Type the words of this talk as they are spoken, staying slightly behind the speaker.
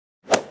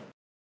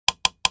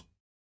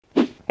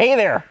Hey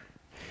there!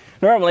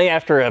 Normally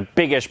after a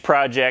biggish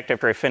project,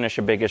 after I finish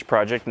a biggish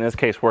project, in this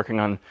case working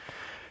on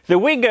the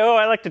Wheego,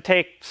 I like to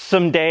take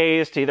some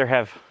days to either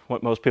have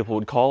what most people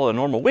would call a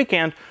normal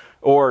weekend,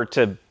 or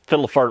to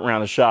fiddle fart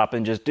around the shop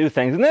and just do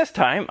things. And this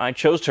time I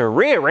chose to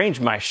rearrange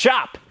my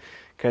shop,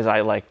 because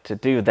I like to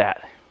do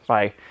that. If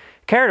I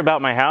cared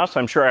about my house,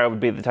 I'm sure I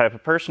would be the type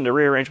of person to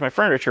rearrange my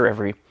furniture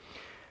every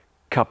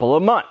couple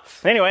of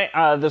months. Anyway,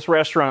 this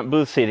restaurant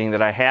booth seating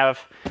that I have,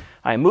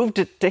 I moved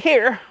it to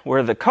here,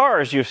 where the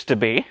cars used to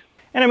be,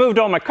 and I moved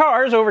all my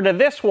cars over to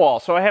this wall,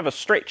 so I have a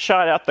straight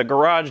shot out the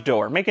garage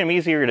door, making them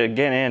easier to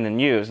get in and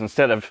use,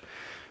 instead of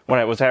what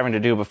I was having to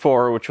do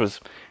before, which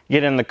was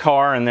get in the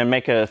car and then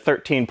make a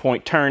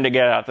 13-point turn to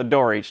get out the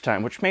door each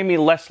time, which made me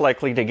less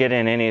likely to get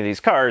in any of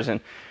these cars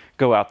and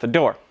go out the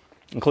door,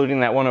 including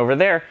that one over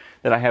there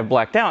that I have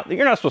blacked out that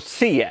you're not supposed to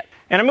see yet.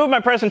 And I moved my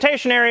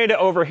presentation area to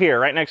over here,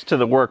 right next to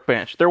the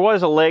workbench. There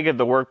was a leg of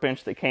the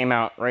workbench that came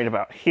out right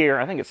about here.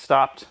 I think it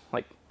stopped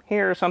like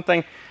here or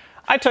something.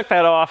 I took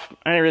that off.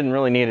 I didn't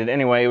really need it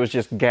anyway. It was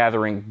just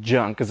gathering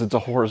junk because it's a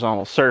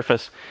horizontal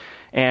surface.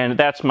 And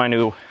that's my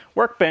new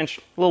workbench,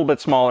 a little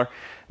bit smaller.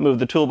 Moved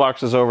the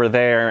toolboxes over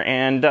there,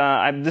 and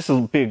this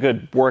will be a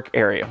good work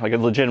area, like a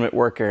legitimate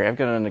work area. I've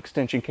got an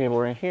extension cable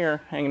right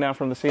here hanging down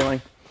from the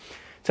ceiling,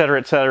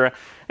 etc., etc.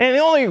 And the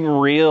only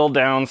real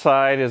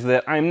downside is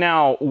that I'm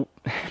now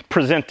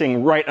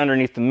presenting right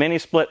underneath the mini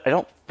split. I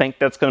don't think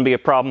that's going to be a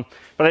problem,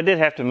 but I did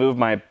have to move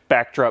my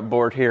backdrop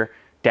board here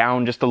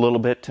down just a little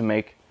bit to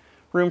make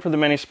room for the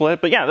mini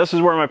split. But yeah, this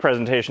is where my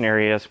presentation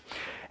area is.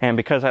 And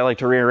because I like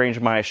to rearrange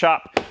my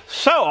shop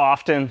so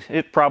often,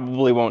 it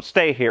probably won't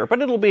stay here,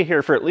 but it'll be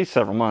here for at least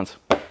several months.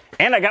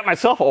 And I got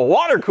myself a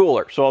water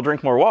cooler, so I'll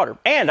drink more water.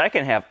 And I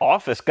can have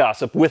office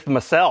gossip with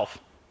myself.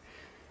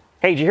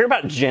 Hey, did you hear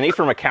about Jenny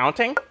from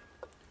accounting?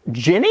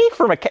 Jenny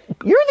from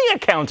you're the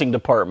accounting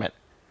department.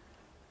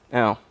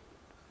 Oh.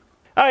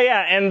 Oh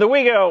yeah, and the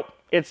Wheego,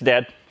 it's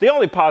dead. The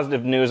only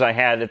positive news I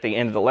had at the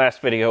end of the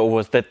last video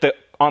was that the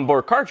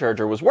onboard car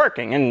charger was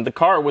working and the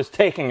car was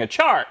taking a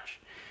charge.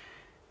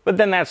 But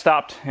then that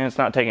stopped and it's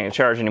not taking a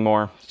charge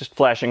anymore. It's just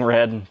flashing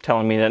red and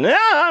telling me that, no,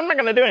 I'm not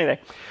gonna do anything.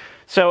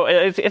 So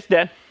it's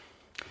dead.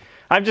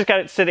 I've just got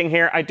it sitting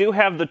here. I do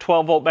have the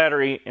 12-volt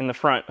battery in the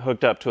front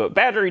hooked up to a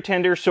battery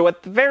tender, so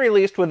at the very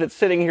least, with it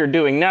sitting here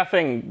doing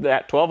nothing,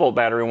 that 12-volt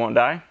battery won't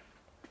die.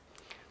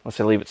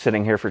 Unless I leave it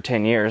sitting here for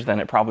 10 years, then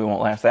it probably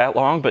won't last that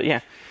long, but yeah.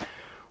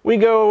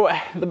 Wheego,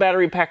 the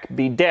battery pack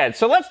be dead.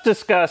 So let's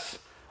discuss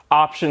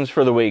options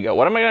for the Wheego.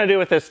 What am I gonna do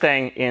with this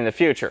thing in the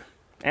future?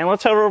 And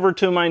let's head over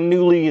to my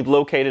newly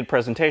located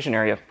presentation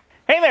area.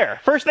 Hey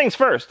there, first things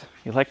first.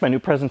 You like my new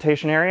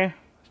presentation area?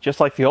 It's just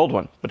like the old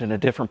one, but in a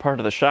different part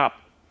of the shop.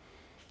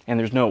 And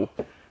there's no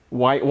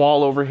white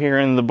wall over here,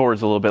 and the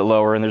board's a little bit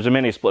lower, and there's a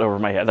mini split over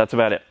my head. That's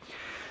about it.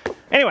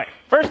 Anyway,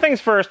 first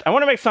things first, I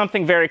want to make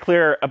something very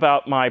clear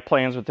about my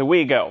plans with the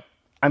Wheego.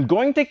 I'm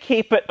going to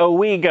keep it a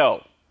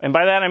Wheego. And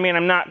by that I mean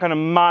I'm not going to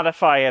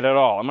modify it at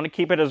all. I'm going to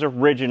keep it as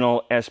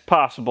original as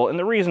possible. And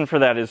the reason for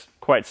that is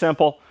quite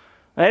simple.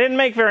 They didn't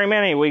make very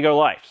many Wheego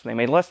Lifes. They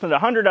made less than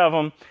 100 of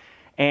them.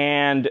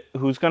 And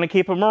who's going to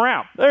keep them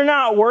around? They're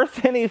not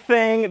worth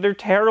anything. They're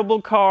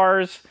terrible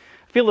cars.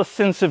 Feel a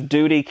sense of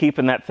duty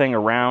keeping that thing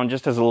around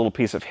just as a little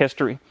piece of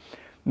history.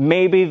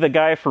 Maybe the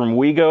guy from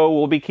Wheego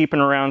will be keeping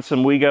around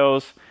some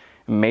Wheegos.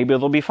 Maybe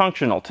they'll be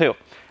functional too.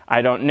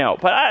 I don't know.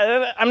 But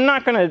I'm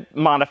not going to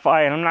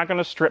modify it. I'm not going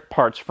to strip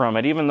parts from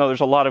it, even though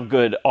there's a lot of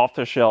good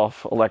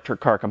off-the-shelf electric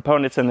car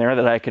components in there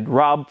that I could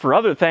rob for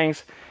other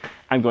things.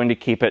 I'm going to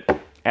keep it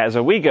as a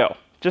Wheego,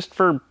 just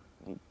for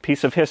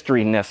piece of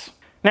history-ness.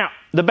 Now,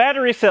 the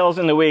battery cells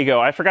in the Wheego,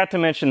 I forgot to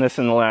mention this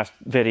in the last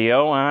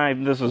video.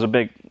 This was a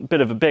bit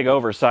of a big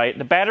oversight.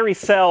 The battery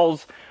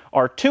cells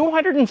are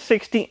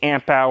 260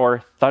 amp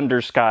hour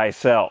Thunder Sky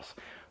cells,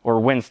 or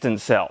Winston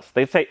cells.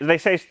 They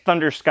say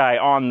Thunder Sky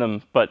on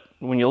them, but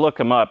when you look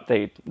them up,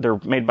 they're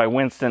made by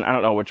Winston. I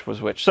don't know which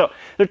was which. So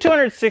they're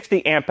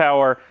 260 amp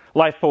hour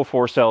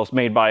LiFePO4 cells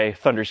made by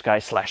Thunder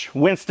Sky /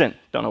 Winston.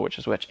 Don't know which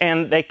is which.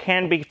 And they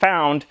can be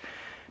found,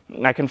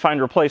 I can find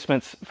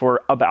replacements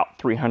for about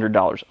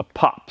 $300 a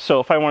pop. So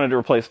if I wanted to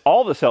replace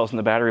all the cells in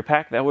the battery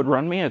pack, that would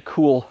run me a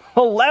cool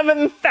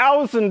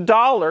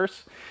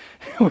 $11,000,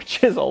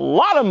 which is a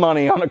lot of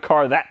money on a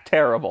car that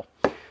terrible.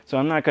 So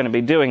I'm not going to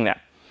be doing that.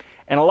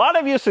 And a lot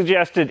of you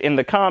suggested in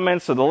the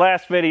comments of the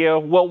last video,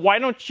 well, why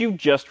don't you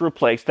just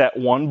replace that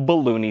one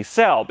balloony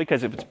cell?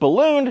 Because if it's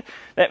ballooned,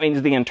 that means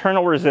the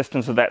internal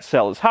resistance of that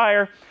cell is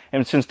higher.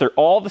 And since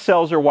all the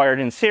cells are wired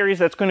in series,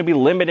 that's going to be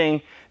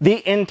limiting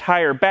the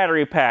entire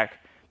battery pack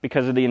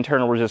because of the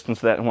internal resistance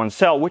of that one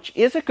cell, which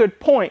is a good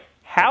point.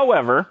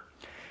 However,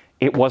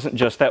 it wasn't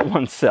just that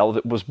one cell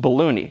that was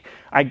balloony.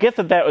 I get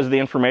that that was the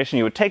information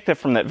you would take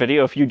from that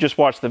video if you just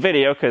watched the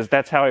video, because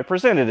that's how I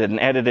presented it and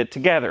edited it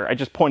together. I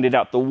just pointed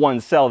out the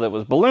one cell that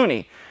was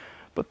balloony.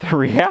 But the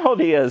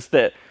reality is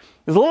that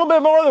there's a little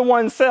bit more than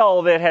one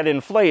cell that had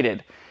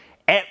inflated.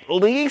 At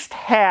least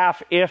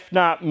half, if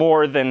not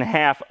more than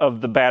half,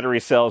 of the battery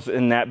cells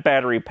in that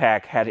battery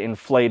pack had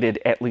inflated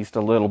at least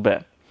a little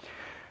bit.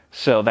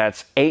 So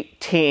that's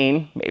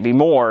 18, maybe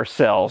more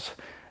cells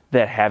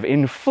that have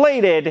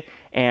inflated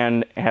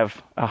and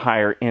have a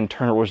higher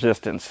internal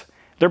resistance.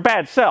 They're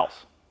bad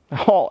cells,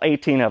 all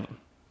 18 of them.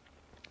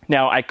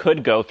 Now, I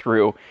could go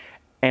through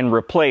and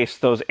replace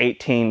those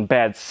 18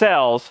 bad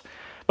cells,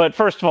 but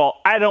first of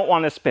all, I don't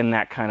want to spend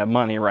that kind of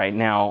money right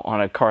now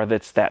on a car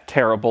that's that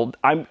terrible.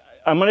 I'm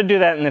going to do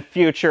that in the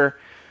future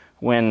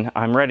when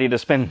I'm ready to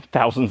spend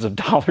thousands of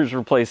dollars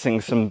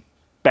replacing some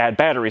bad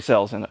battery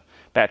cells in a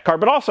bad car.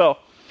 But also,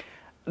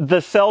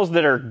 the cells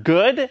that are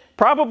good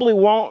probably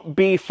won't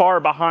be far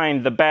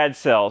behind the bad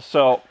cells.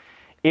 So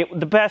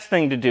the best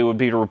thing to do would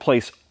be to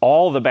replace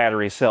all the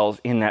battery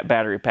cells in that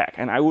battery pack.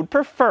 And I would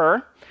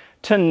prefer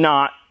to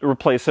not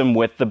replace them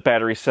with the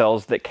battery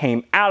cells that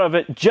came out of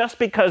it, just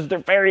because they're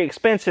very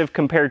expensive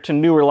compared to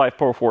newer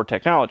LiFePO 4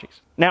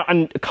 technologies. Now,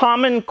 a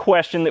common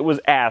question that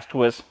was asked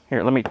was,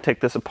 here, let me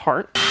take this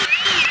apart.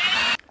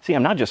 See,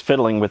 I'm not just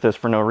fiddling with this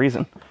for no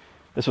reason.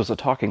 This was a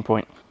talking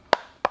point.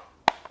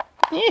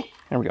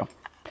 There we go.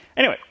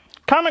 Anyway,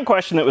 common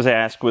question that was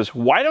asked was,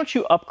 why don't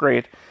you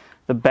upgrade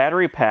the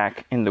battery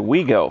pack in the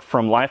Wheego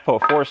from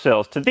LiFePO 4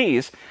 cells to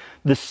these,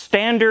 the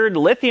standard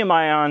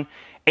lithium-ion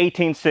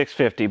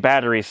 18650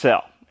 battery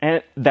cell?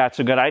 And that's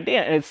a good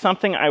idea. And it's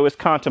something I was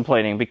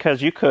contemplating,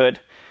 because you could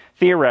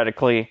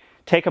theoretically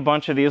take a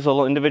bunch of these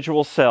little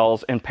individual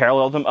cells and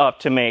parallel them up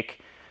to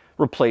make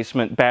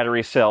replacement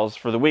battery cells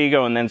for the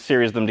Wheego, and then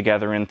series them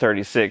together in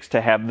 36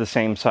 to have the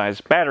same size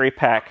battery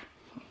pack.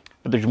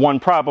 But there's one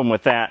problem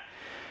with that,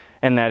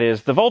 and that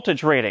is the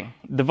voltage rating.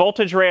 The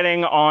voltage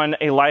rating on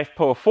a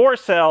LiFePO 4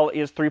 cell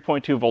is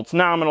 3.2 volts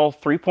nominal,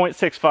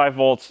 3.65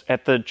 volts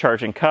at the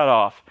charging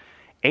cutoff.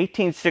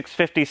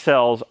 18650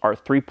 cells are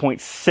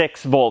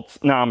 3.6 volts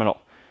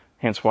nominal,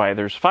 hence why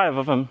there's 5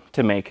 of them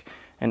to make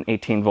an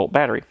 18 volt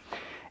battery.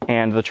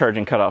 And the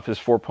charging cutoff is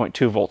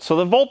 4.2 volts. So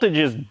the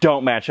voltages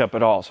don't match up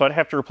at all. So I'd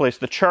have to replace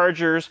the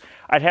chargers,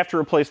 I'd have to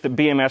replace the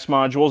BMS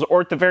modules,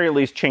 or at the very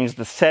least change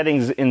the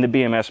settings in the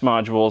BMS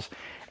modules.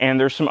 And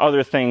there's some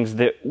other things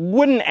that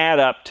wouldn't add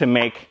up to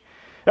make...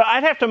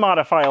 I'd have to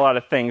modify a lot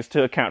of things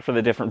to account for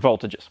the different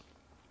voltages.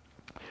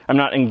 I'm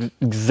not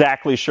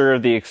exactly sure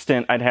of the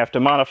extent I'd have to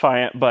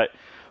modify it, but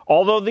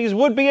although these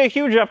would be a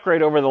huge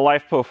upgrade over the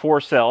LiFePO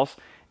 4 cells,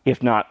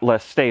 if not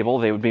less stable,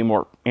 they would be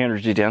more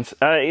energy dense,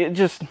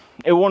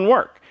 it wouldn't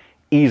work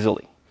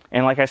easily.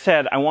 And like I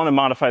said, I want to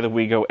modify the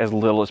Wheego as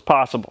little as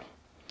possible.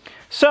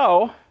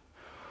 So,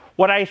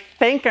 what I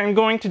think I'm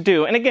going to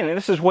do, and again,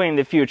 this is way in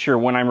the future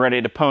when I'm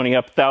ready to pony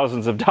up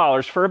thousands of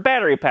dollars for a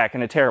battery pack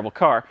in a terrible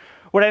car,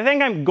 what I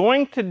think I'm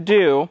going to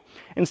do,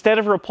 instead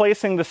of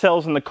replacing the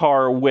cells in the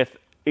car with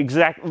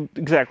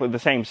exactly the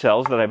same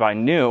cells that I buy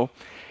new,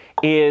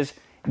 is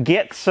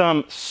get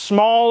some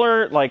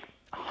smaller, like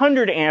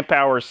 100 amp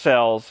hour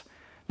cells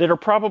that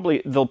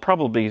are they'll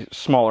probably be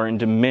smaller in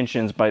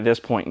dimensions by this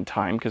point in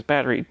time, because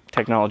battery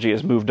technology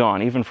has moved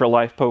on, even for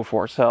LiFePO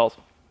 4 cells.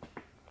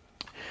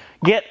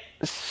 Get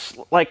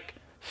like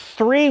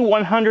 3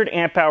 100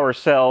 amp hour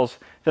cells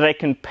that I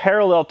can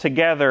parallel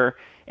together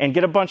and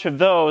get a bunch of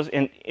those,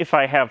 and if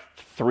I have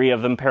 3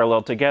 of them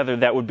parallel together,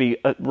 that would be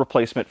a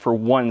replacement for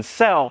 1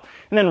 cell,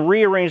 and then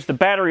rearrange the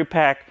battery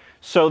pack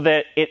so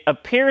that it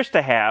appears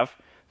to have,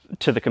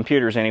 to the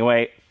computers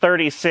anyway,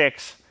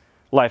 36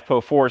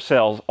 LiFePO 4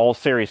 cells all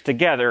series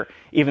together,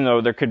 even though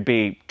there could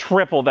be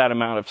triple that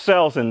amount of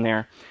cells in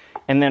there.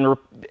 And then,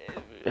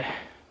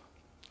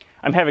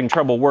 I'm having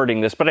trouble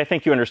wording this, but I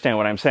think you understand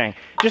what I'm saying.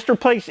 Just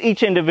replace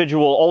each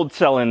individual old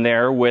cell in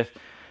there with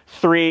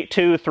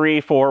 2,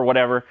 3, 4,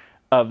 whatever,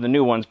 of the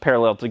new ones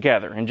parallel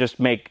together, and just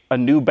make a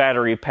new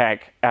battery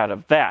pack out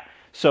of that.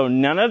 So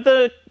none of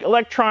the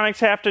electronics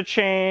have to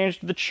change,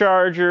 the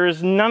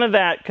chargers, none of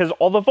that, because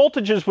all the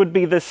voltages would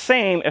be the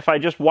same if I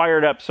just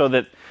wired up so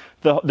that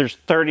there's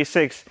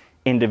 36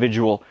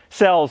 individual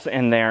cells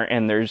in there,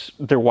 and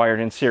they're wired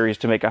in series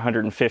to make a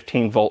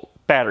 115 volt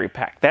battery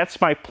pack.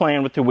 That's my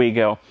plan with the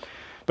Wheego.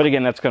 But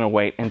again, that's going to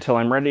wait until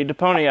I'm ready to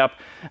pony up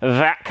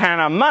that kind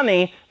of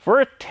money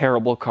for a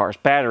terrible car's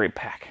battery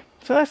pack.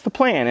 So that's the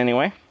plan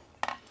anyway.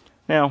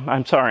 Now,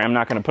 I'm sorry, I'm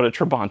not going to put a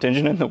Trabant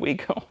engine in the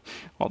Wheego,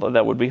 although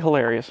that would be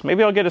hilarious.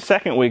 Maybe I'll get a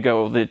second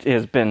Wheego that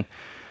has been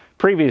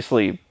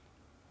previously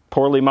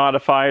poorly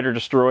modified or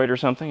destroyed or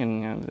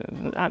something,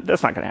 and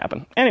that's not going to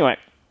happen. Anyway,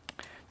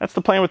 that's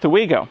the plan with the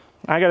Wheego.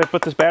 I got to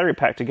put this battery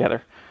pack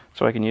together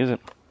so I can use it.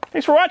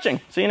 Thanks for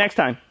watching. See you next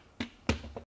time.